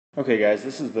Okay guys,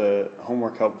 this is the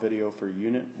homework help video for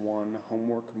Unit 1,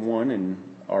 Homework 1 in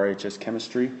RHS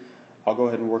Chemistry. I'll go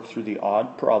ahead and work through the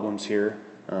odd problems here.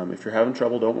 If you're having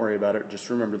trouble, don't worry about it. Just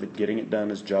remember that getting it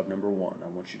done is job number 1. I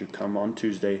want you to come on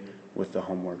Tuesday with the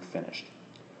homework finished.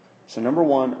 So number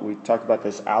 1, we talked about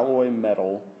this alloy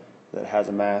metal that has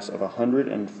a mass of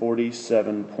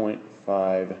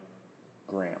 147.5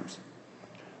 grams.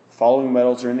 Following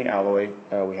metals are in the alloy.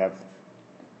 We have,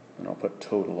 and I'll put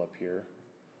total up here.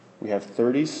 We have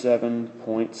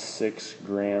 37.6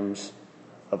 grams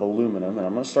of aluminum, and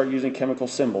I'm going to start using chemical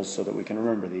symbols so that we can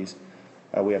remember these.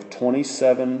 We have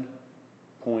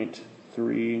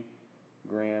 27.3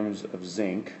 grams of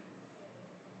zinc.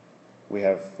 We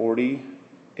have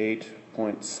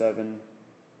 48.7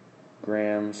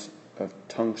 grams of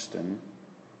tungsten.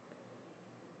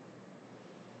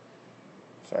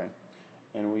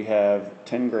 And we have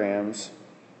 10 grams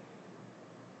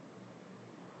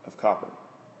of copper.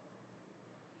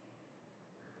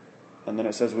 And then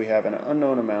it says we have an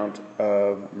unknown amount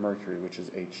of mercury, which is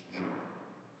Hg.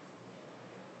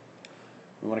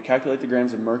 We want to calculate the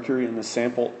grams of mercury in the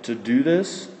sample. To do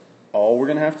this, all we're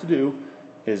going to have to do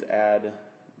is add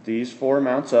these four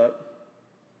amounts up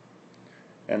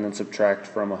and then subtract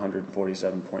from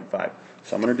 147.5.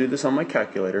 So I'm going to do this on my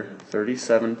calculator.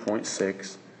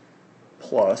 37.6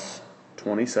 plus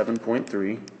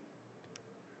 27.3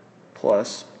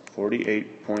 plus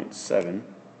 48.7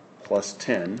 plus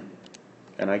 10,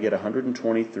 and I get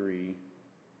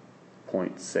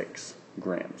 123.6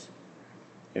 grams.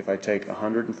 If I take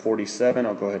 147,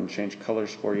 I'll go ahead and change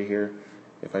colors for you here.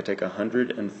 If I take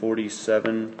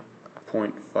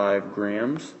 147.5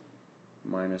 grams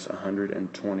minus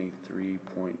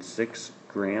 123.6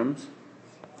 grams,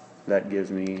 that gives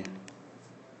me,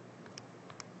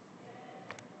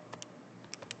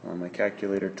 on my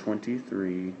calculator,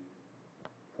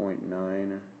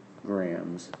 23.9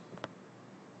 grams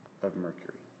of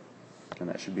mercury. And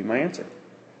that should be my answer.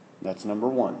 That's number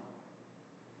 1.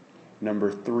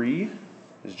 Number 3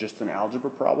 is just an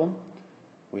algebra problem.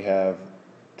 We have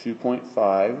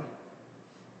 2.5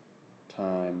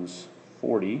 times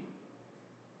 40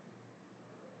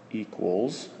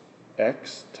 equals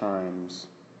x times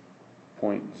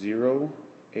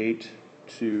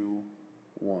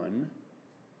 0.0821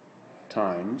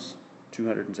 times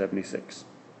 276.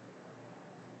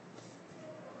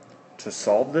 To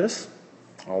solve this,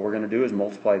 all we're going to do is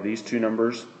multiply these two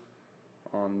numbers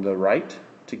on the right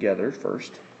together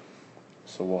first.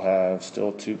 So we'll have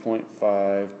still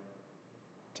 2.5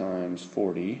 times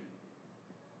 40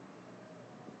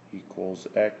 equals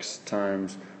x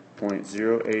times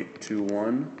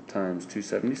 0.0821 times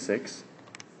 276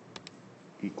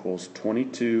 equals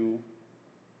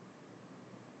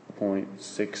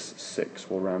 22.66.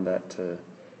 We'll round that to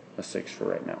a 6 for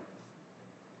right now.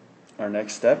 Our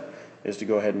next step is to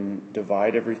go ahead and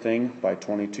divide everything by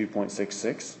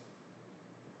 22.66.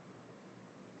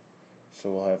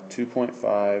 So we'll have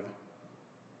 2.5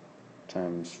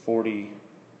 times 40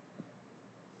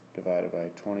 divided by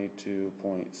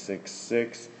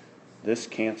 22.66. This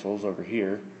cancels over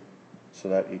here, so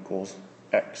that equals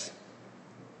x.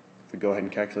 If we go ahead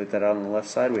and calculate that out on the left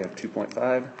side, we have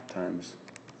 2.5 times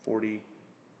 40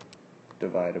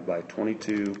 divided by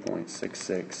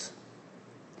 22.66.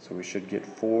 So we should get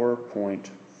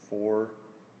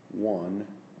 4.41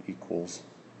 equals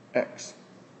x.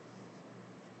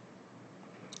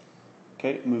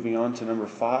 Okay, moving on to number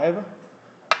 5.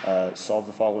 Solve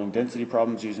the following density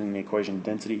problems using the equation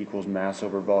density equals mass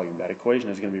over volume. That equation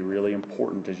is going to be really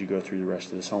important as you go through the rest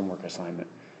of this homework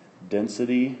assignment.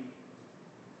 Density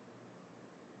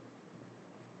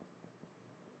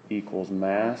equals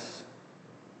mass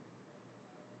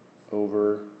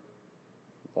over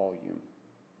volume.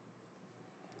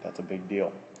 That's a big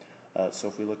deal. So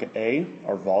if we look at A,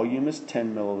 our volume is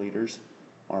 10 milliliters,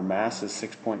 our mass is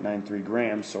 6.93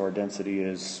 grams, so our density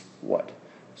is what?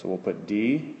 So we'll put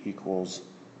D equals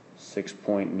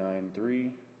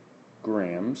 6.93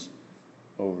 grams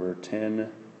over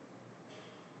 10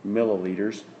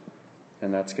 milliliters,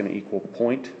 and that's going to equal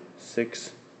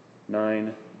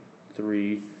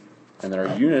 0.693, and then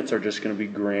our units are just going to be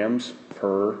grams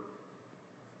per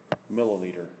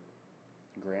milliliter.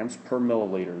 Grams per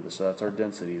milliliter, so that's our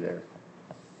density there.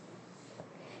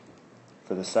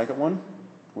 For the second one,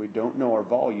 we don't know our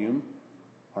volume.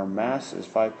 Our mass is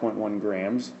 5.1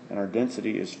 grams, and our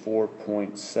density is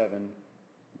 4.7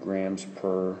 grams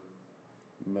per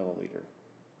milliliter.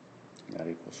 That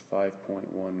equals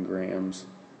 5.1 grams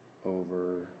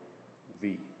over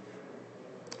V.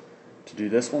 To do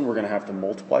this one, we're going to have to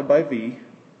multiply by V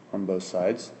on both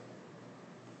sides,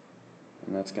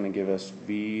 and that's going to give us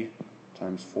V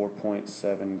times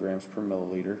 4.7 grams per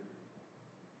milliliter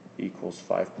equals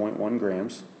 5.1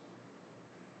 grams.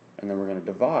 And then we're going to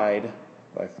divide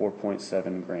by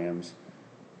 4.7 grams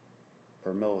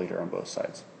per milliliter on both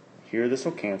sides. Here this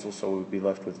will cancel, so we'll be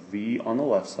left with V on the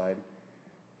left side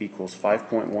equals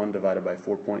 5.1 divided by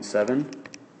 4.7,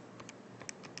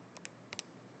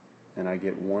 and I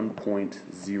get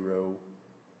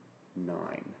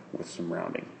 1.09 with some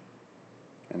rounding.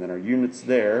 And then our units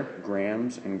there,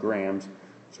 grams and grams,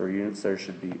 so our units there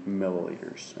should be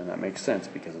milliliters, and that makes sense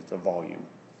because it's a volume.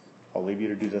 I'll leave you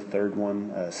to do the third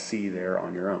one, C there,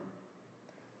 on your own.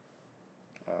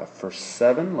 For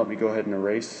 7, let me go ahead and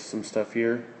erase some stuff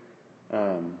here.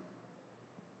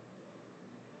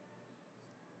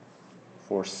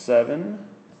 For 7,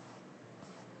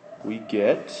 we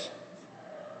get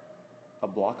a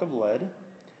block of lead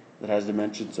that has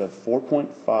dimensions of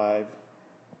 4.50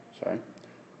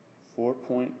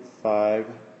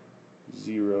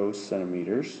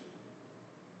 centimeters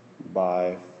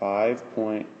by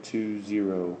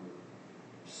 5.20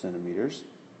 centimeters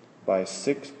by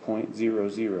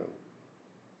 6.00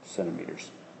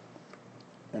 centimeters.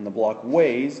 And the block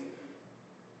weighs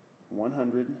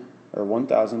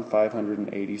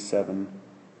 1,587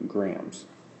 grams.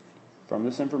 From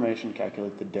this information,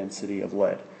 calculate the density of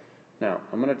lead. Now,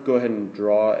 I'm going to go ahead and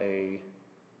draw a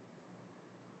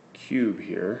cube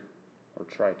here, or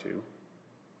try to.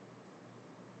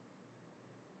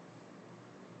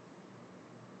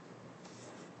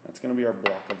 That's going to be our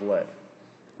block of lead.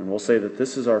 And we'll say that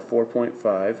this is our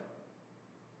 4.5,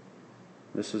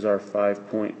 this is our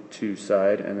 5.2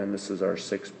 side, and then this is our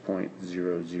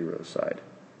 6.00 side.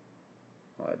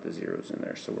 I'll add the zeros in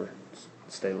there so we're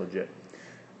stay legit.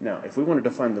 Now, if we wanted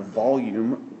to find the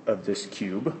volume of this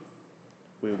cube,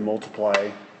 we would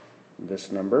multiply this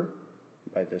number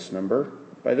by this number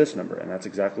by this number, and that's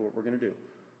exactly what we're going to do.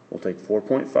 We'll take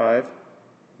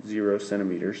 4.50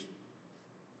 centimeters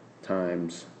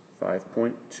times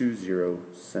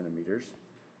 5.20 centimeters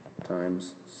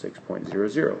times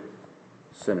 6.00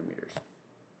 centimeters.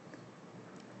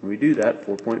 When we do that,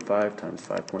 4.5 times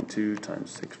 5.2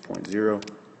 times 6.0,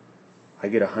 I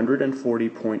get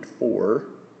 140.4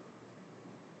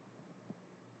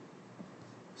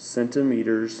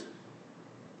 centimeters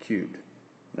cubed.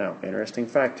 Now, interesting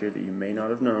fact here that you may not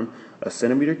have known, a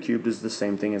centimeter cubed is the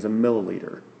same thing as a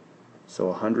milliliter. So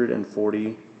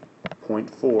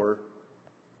 140.4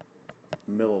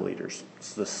 milliliters.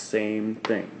 It's the same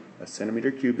thing. A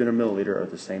centimeter cubed and a milliliter are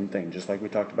the same thing, just like we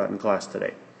talked about in class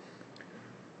today.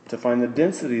 To find the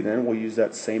density then, we'll use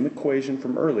that same equation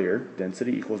from earlier.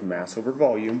 Density equals mass over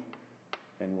volume,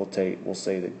 and we'll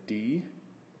say that D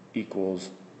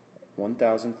equals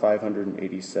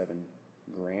 1,587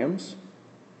 grams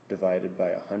divided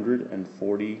by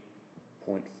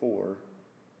 140.4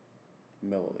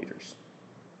 milliliters.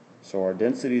 So our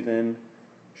density then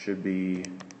should be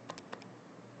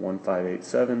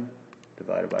 1,587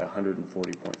 divided by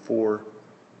 140.4,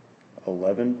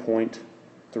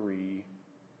 11.3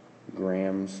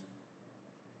 grams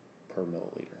per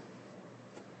milliliter.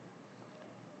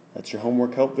 That's your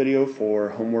homework help video for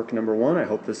homework number 1. I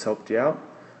hope this helped you out.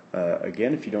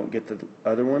 Again, if you don't get the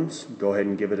other ones, go ahead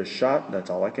and give it a shot. That's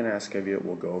all I can ask of you.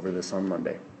 We'll go over this on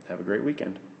Monday. Have a great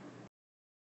weekend.